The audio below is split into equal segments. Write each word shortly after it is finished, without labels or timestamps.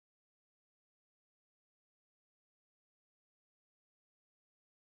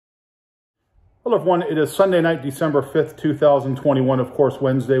Hello everyone, it is Sunday night, December 5th, 2021. Of course,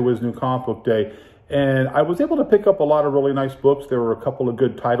 Wednesday was New Comic Book Day. And I was able to pick up a lot of really nice books. There were a couple of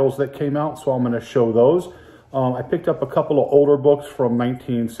good titles that came out, so I'm going to show those. I picked up a couple of older books from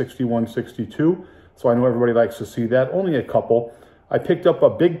 1961, 62. So I know everybody likes to see that, only a couple. I picked up a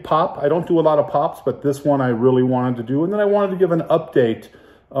big pop. I don't do a lot of pops, but this one I really wanted to do. And then I wanted to give an update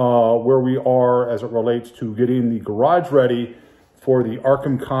where we are as it relates to getting the garage ready for the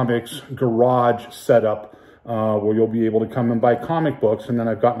Arkham Comics garage setup, where you'll be able to come and buy comic books. And then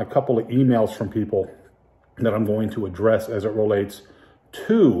I've gotten a couple of emails from people that I'm going to address as it relates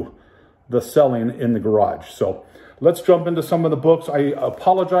to the selling in the garage. So let's jump into some of the books. I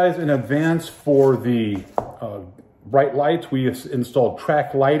apologize in advance for the bright lights. We installed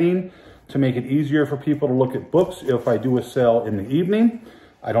track lighting to make it easier for people to look at books if I do a sale in the evening.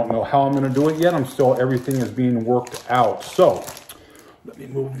 I don't know how I'm going to do it yet. Everything is being worked out. So let me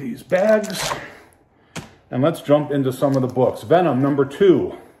move these bags and let's jump into some of the books. Venom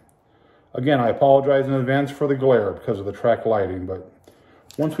 #2. Again, I apologize in advance for the glare because of the track lighting, but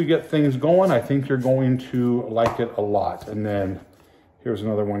once we get things going, I think you're going to like it a lot. And then here's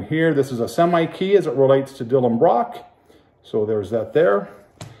another one here. This is a semi-key as it relates to Dylan Brock. So there's that there.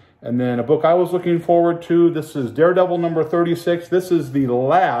 And then a book I was looking forward to. This is Daredevil #36. This is the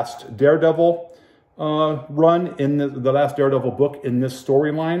last Daredevil run in the last Daredevil book in this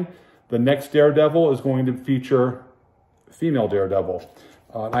storyline. The next Daredevil is going to feature female Daredevil.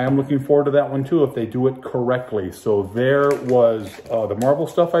 I am looking forward to that one too if they do it correctly. So there was the Marvel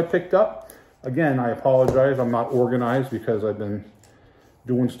stuff I picked up. Again, I apologize. I'm not organized because I've been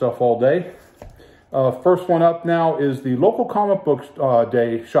doing stuff all day. First one up now is the local comic book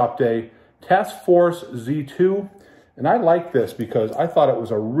shop day, Task Force Z2. And I like this because I thought it was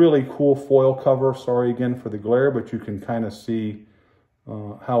a really cool foil cover. Sorry again for the glare, but you can kind of see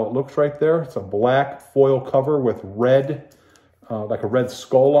how it looks right there. It's a black foil cover with red, like a red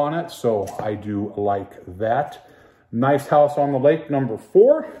skull on it. So I do like that. Nice House on the Lake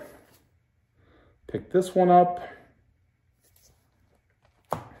 #4. Pick this one up.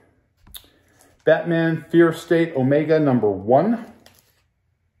 Batman Fear State Omega #1.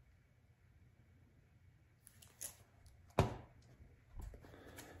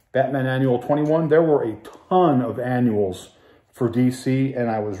 Batman Annual 21. There were a ton of annuals for DC, and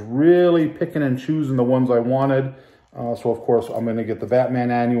I was really picking and choosing the ones I wanted. So, of course, I'm going to get the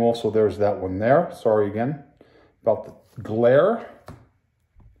Batman Annual, so there's that one there. Sorry again about the glare.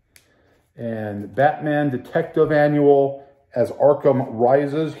 And Batman Detective Annual as Arkham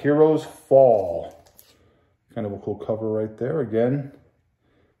Rises, Heroes Fall. Kind of a cool cover right there. Again,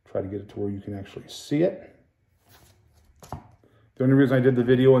 try to get it to where you can actually see it. The only reason I did the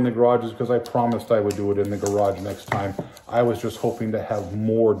video in the garage is because I promised I would do it in the garage next time. I was just hoping to have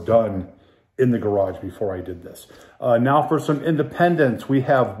more done in the garage before I did this. Now for some independents, we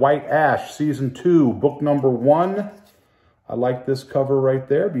have White Ash Season 2, Book #1. I like this cover right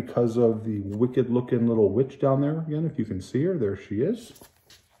there because of the wicked looking little witch down there. Again, if you can see her, there she is.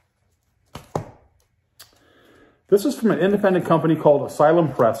 This is from an independent company called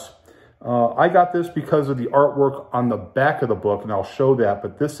Asylum Press. I got this because of the artwork on the back of the book, and I'll show that.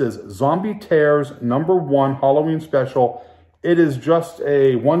 But this is Zombie Tears #1 Halloween Special. It is just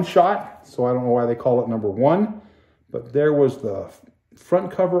a one-shot, so I don't know why they call it #1. But there was the front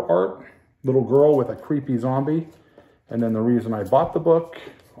cover art, little girl with a creepy zombie. And then the reason I bought the book,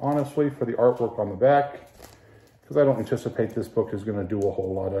 honestly, for the artwork on the back, because I don't anticipate this book is going to do a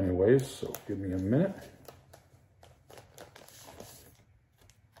whole lot anyways. So give me a minute.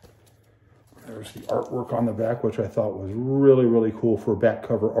 There's the artwork on the back, which I thought was really, really cool for back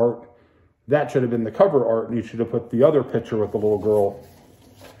cover art. That should have been the cover art, and you should have put the other picture with the little girl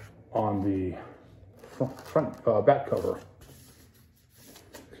on the front back cover.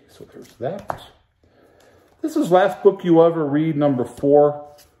 Okay, so there's that. This is Last Book You Ever Read #4.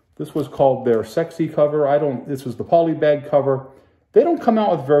 This was called their sexy cover. This was the polybag cover. They don't come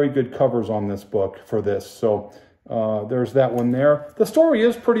out with very good covers on this book for this, so there's that one there. The story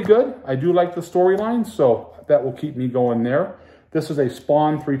is pretty good. I do like the storyline, so that will keep me going there. This is a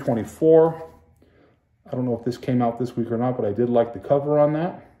Spawn 324. I don't know if this came out this week or not, but I did like the cover on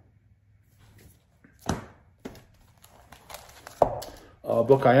that. A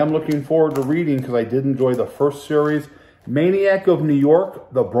book I am looking forward to reading because I did enjoy the first series. Maniac of New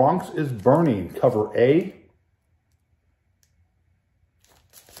York, The Bronx is Burning, cover A.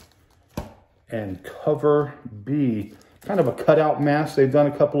 And cover B, kind of a cutout mask. They've done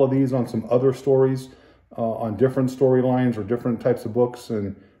a couple of these on some other stories, on different storylines or different types of books,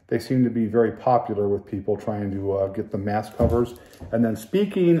 and they seem to be very popular with people trying to get the mass covers. And then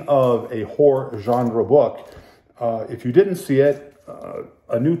speaking of a horror genre book, if you didn't see it,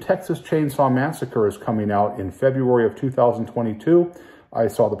 a new Texas Chainsaw Massacre is coming out in February of 2022. I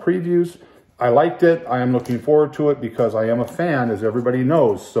saw the previews. I liked it. I am looking forward to it because I am a fan, as everybody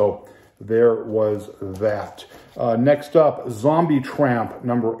knows. So there was that. Next up, Zombie Tramp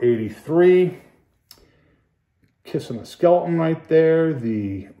number 83. Kissing a Skeleton right there.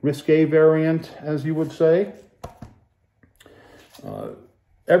 The risque variant, as you would say.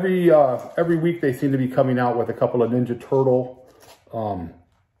 Every week they seem to be coming out with a couple of Ninja Turtle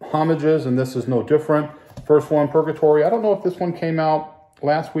homages, and this is no different. First one, Purgatory. I don't know if this one came out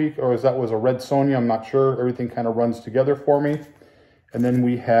last week or if that was a Red Sonja. I'm not sure. Everything kind of runs together for me. And then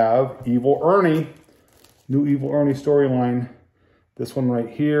we have Evil Ernie, new Evil Ernie storyline. This one right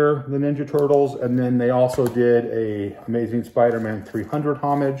here, the Ninja Turtles. And then they also did a Amazing Spider-Man 300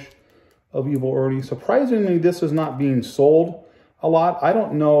 homage of Evil Ernie. Surprisingly, this is not being sold a lot. I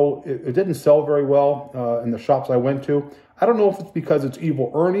don't know. It didn't sell very well in the shops I went to. I don't know if it's because it's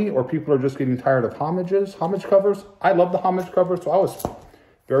Evil Ernie or people are just getting tired of homage covers. I love the homage covers, so I was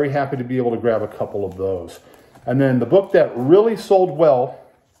very happy to be able to grab a couple of those. And then the book that really sold well,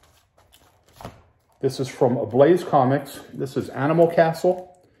 this is from Blaze Comics. This is Animal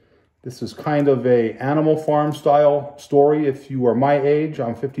Castle. This is kind of a Animal Farm style story. If you are my age,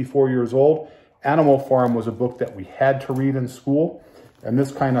 I'm 54 years old. Animal Farm was a book that we had to read in school, and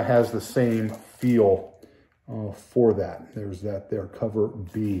this kind of has the same feel for that. There's that there, cover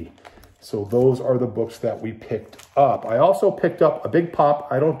B. So those are the books that we picked up. I also picked up a big pop.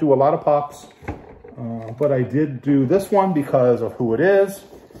 I don't do a lot of pops, but I did do this one because of who it is.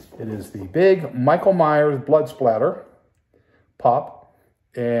 It is the big Michael Myers Blood Splatter pop,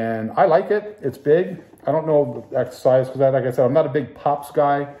 and I like it. It's big. I don't know the exact size because, like I said, I'm not a big pops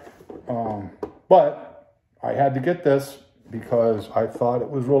guy, but I had to get this because I thought it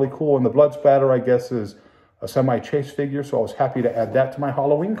was really cool. And the Blood Splatter, I guess, is a semi-chase figure, so I was happy to add that to my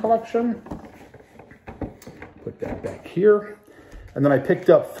Halloween collection. Put that back here. And then I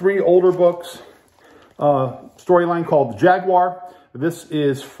picked up 3 older books. Storyline called Jaguar. This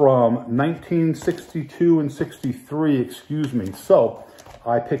is from 1962 and 63, excuse me. So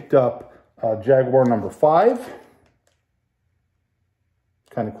I picked up Jaguar number 5.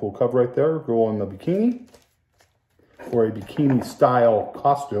 Kind of cool cover right there. Girl in the bikini. Or a bikini style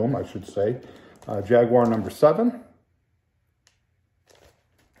costume, I should say. Jaguar number 7.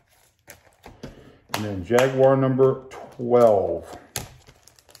 And then Jaguar number 12.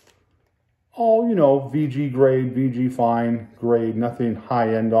 All, you know, VG grade, VG fine grade, nothing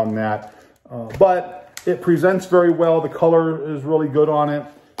high end on that. But it presents very well. The color is really good on it.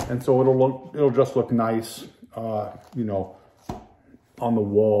 And so it'll just look nice, you know, on the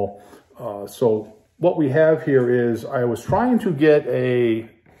wall. So what we have here is I was trying to get a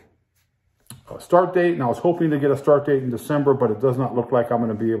start date, and I was hoping to get a start date in December, but it does not look like I'm going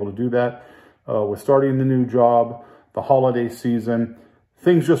to be able to do that. With starting the new job, the holiday season,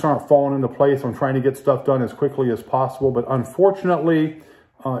 things just aren't falling into place. I'm trying to get stuff done as quickly as possible, but unfortunately,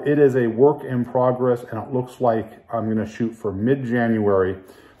 it is a work in progress, and it looks like I'm going to shoot for mid-January.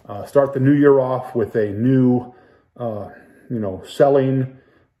 Start the new year off with a new, you know, selling,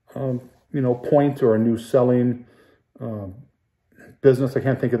 you know, point, or a new selling business. I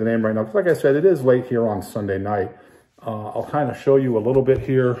can't think of the name right now, because like I said, it is late here on Sunday night. I'll kind of show you a little bit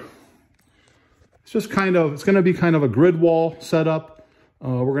here. It's just kind of, it's going to be kind of a grid wall setup.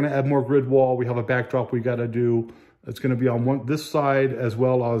 We're going to add more grid wall. We have a backdrop we got to do. It's going to be on this side as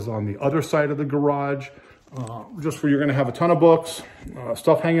well as on the other side of the garage. Just where you're going to have a ton of books,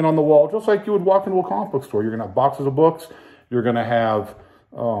 stuff hanging on the wall, just like you would walk into a comic book store. You're going to have boxes of books. You're going to have,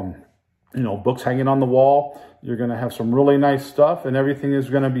 you know, books hanging on the wall. You're going to have some really nice stuff, and everything is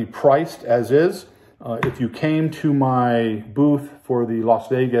going to be priced as is. If you came to my booth for the Las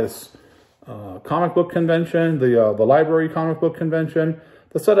Vegas comic book convention, the library comic book convention,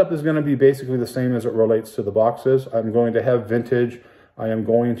 the setup is going to be basically the same as it relates to the boxes. I'm going to have vintage. I am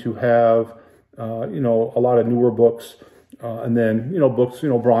going to have, you know, a lot of newer books, and then, you know, books, you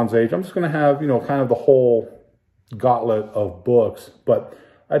know, Bronze Age. I'm just going to have, you know, kind of the whole gauntlet of books. But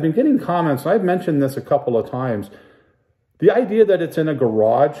I've been getting comments, and I've mentioned this a couple of times. The idea that it's in a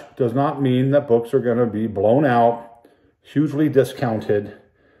garage does not mean that books are going to be blown out, hugely discounted.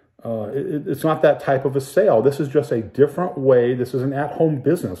 It's not that type of a sale. This is just a different way. This is an at-home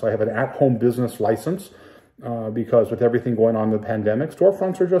business. I have an at-home business license because with everything going on in the pandemic,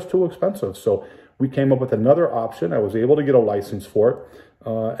 storefronts are just too expensive. So we came up with another option. I was able to get a license for it,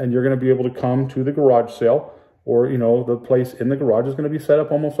 and you're going to be able to come to the garage sale or, you know, the place in the garage is going to be set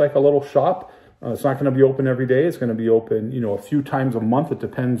up almost like a little shop. It's not going to be open every day. It's going to be open, you know, a few times a month. It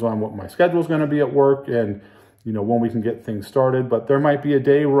depends on what my schedule is going to be at work and, you know, when we can get things started. But there might be a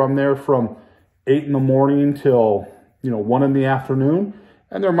day where I'm there from 8 in the morning till, you know, 1 in the afternoon.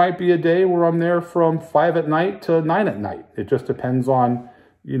 And there might be a day where I'm there from 5 at night to 9 at night. It just depends on,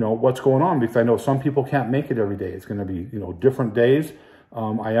 you know, what's going on, because I know some people can't make it every day. It's going to be, you know, different days.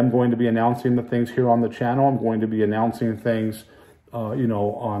 I am going to be announcing the things here on the channel. I'm going to be announcing things, you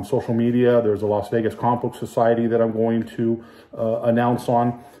know, on social media. There's a Las Vegas Comic Book Society that I'm going to announce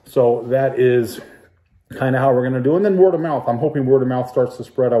on. So that is kind of how we're going to do. And then word of mouth. I'm hoping word of mouth starts to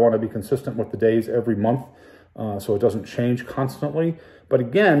spread. I want to be consistent with the days every month, so it doesn't change constantly. But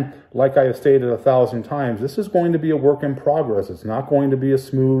again, like I have stated 1,000 times, this is going to be a work in progress. It's not going to be a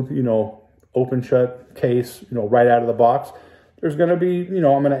smooth, you know, open shut case, you know, right out of the box. There's going to be, you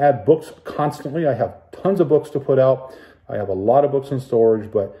know, I'm going to add books constantly. I have tons of books to put out. I have a lot of books in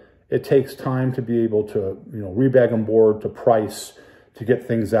storage, but it takes time to be able to, you know, rebag and board, to price, to get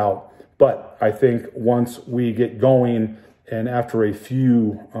things out. But I think once we get going and after a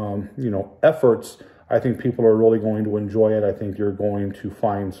few, you know, efforts, I think people are really going to enjoy it. I think you're going to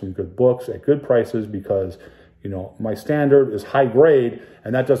find some good books at good prices because, you know, my standard is high grade,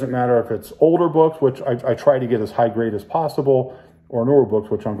 and that doesn't matter if it's older books, which I try to get as high grade as possible, or newer books,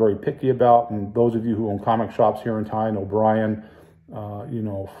 which I'm very picky about. And those of you who own comic shops here in town, O'Brien, you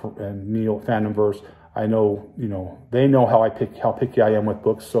know, and Neil Fandomverse, I know, you know, they know how picky I am with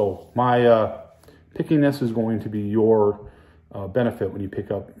books. So my pickiness is going to be your benefit when you pick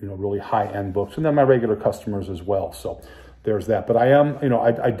up, you know, really high-end books, and then my regular customers as well. So there's that. But I am, you know,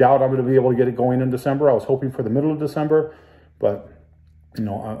 I doubt I'm going to be able to get it going in December. I was hoping for the middle of December, but, you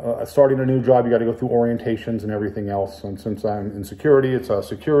know, starting a new job, you got to go through orientations and everything else. And since I'm in security, it's a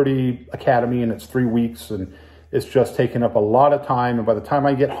security academy, and it's 3 weeks, and it's just taking up a lot of time. And by the time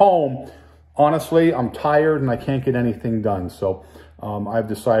I get home, honestly, I'm tired and I can't get anything done. So I've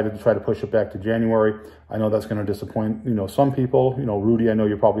decided to try to push it back to January. I know that's going to disappoint, you know, some people. You know, Rudy, I know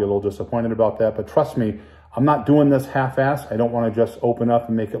you're probably a little disappointed about that, but trust me, I'm not doing this half-assed. I don't want to just open up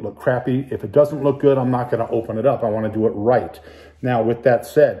and make it look crappy. If it doesn't look good, I'm not going to open it up. I want to do it right. Now, with that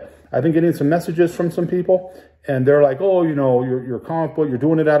said, I've been getting some messages from some people, and they're like, oh, you know, your comic book, you're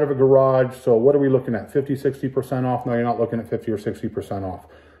doing it out of a garage, so what are we looking at, 50, 60% off? No, you're not looking at 50 or 60% off.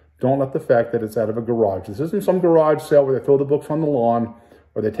 Don't let the fact that it's out of a garage. This isn't some garage sale where they throw the books on the lawn,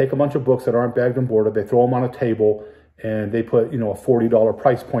 or they take a bunch of books that aren't bagged and boarded, they throw them on a table, and they put, you know, a $40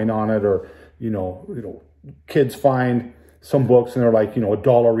 price point on it, or, you know, kids find some books and they're like, you know,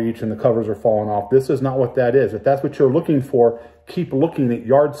 $1 each and the covers are falling off. This is not what that is. If that's what you're looking for, keep looking at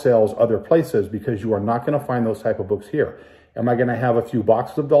yard sales other places, because you are not going to find those type of books here. Am I going to have a few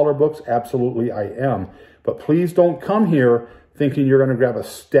boxes of dollar books? Absolutely, I am. But please don't come here thinking you're going to grab a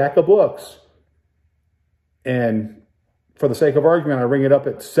stack of books and, for the sake of argument, I ring it up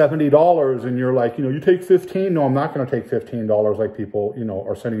at $70 and you're like, you know, you take 15. No, I'm not going to take $15 like people, you know,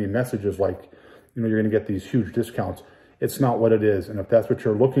 are sending me messages like, you know, you're going to get these huge discounts. It's not what it is. And if that's what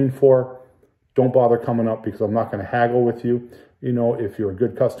you're looking for, don't bother coming up, because I'm not going to haggle with you. You know, if you're a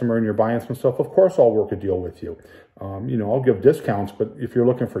good customer and you're buying some stuff, of course I'll work a deal with you. You know, I'll give discounts, but if you're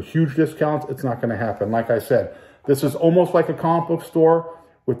looking for huge discounts, it's not going to happen. Like I said, this is almost like a comic book store,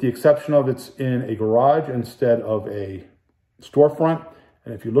 with the exception of it's in a garage instead of a storefront.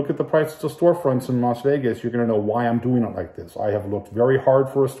 And if you look at the prices of storefronts in Las Vegas, you're going to know why I'm doing it like this. I have looked very hard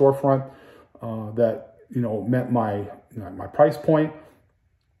for a storefront that, you know, met my price point,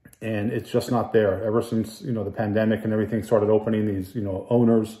 and it's just not there. Ever since, you know, the pandemic and everything started opening, these, you know,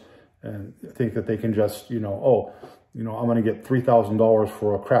 owners and think that they can just, you know, oh, you know, I'm going to get $3,000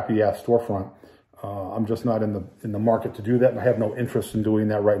 for a crappy ass storefront. I'm just not in the market to do that, and I have no interest in doing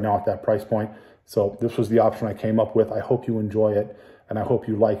that right now at that price point. So this was the option I came up with. I hope you enjoy it, and I hope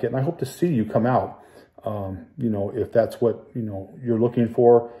you like it, and I hope to see you come out, you know, if that's what, you know, you're looking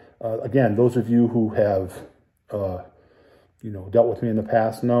for. Again, those of you who have, you know, dealt with me in the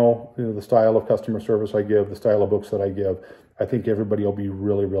past know, you know, the style of customer service I give, the style of books that I give. I think everybody will be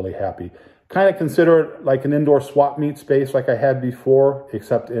really, really happy. Kind of consider it like an indoor swap meet space like I had before,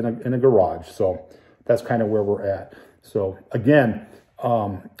 except in a garage. So that's kind of where we're at. So again,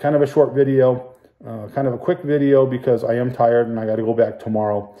 kind of a short video, kind of a quick video, because I am tired and I got to go back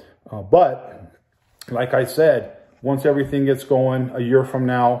tomorrow. But like I said, once everything gets going a year from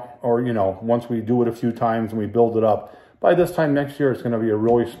now, or, you know, once we do it a few times and we build it up, by this time next year, it's going to be a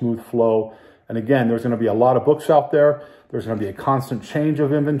really smooth flow. And again, there's going to be a lot of books out there. There's going to be a constant change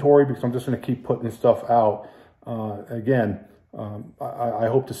of inventory, because I'm just going to keep putting stuff out. Again, I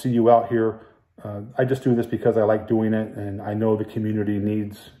hope to see you out here I just do this because I like doing it, and I know the community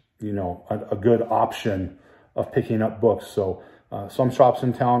needs, you know, a good option of picking up books. So some shops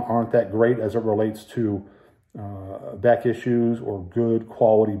in town aren't that great as it relates to back issues or good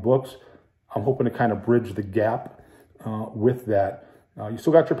quality books. I'm hoping to kind of bridge the gap with that. You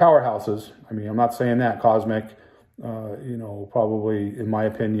still got your powerhouses. I mean, I'm not saying that. Cosmic, you know, probably, in my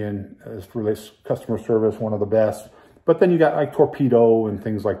opinion, as it relates to customer service, one of the best. But then you got like Torpedo and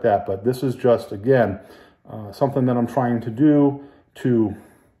things like that. But this is just, again, something that I'm trying to do to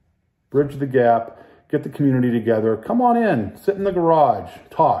bridge the gap, get the community together. Come on in, sit in the garage,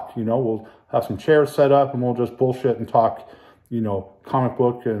 talk. You know, we'll have some chairs set up and we'll just bullshit and talk, you know, comic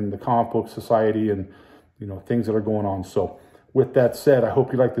book and the comic book society and, you know, things that are going on. So with that said, I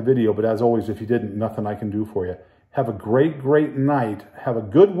hope you liked the video. But as always, if you didn't, nothing I can do for you. Have a great, great night. Have a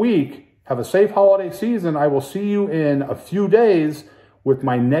good week. Have a safe holiday season. I will see you in a few days with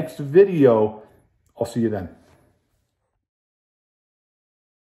my next video. I'll see you then.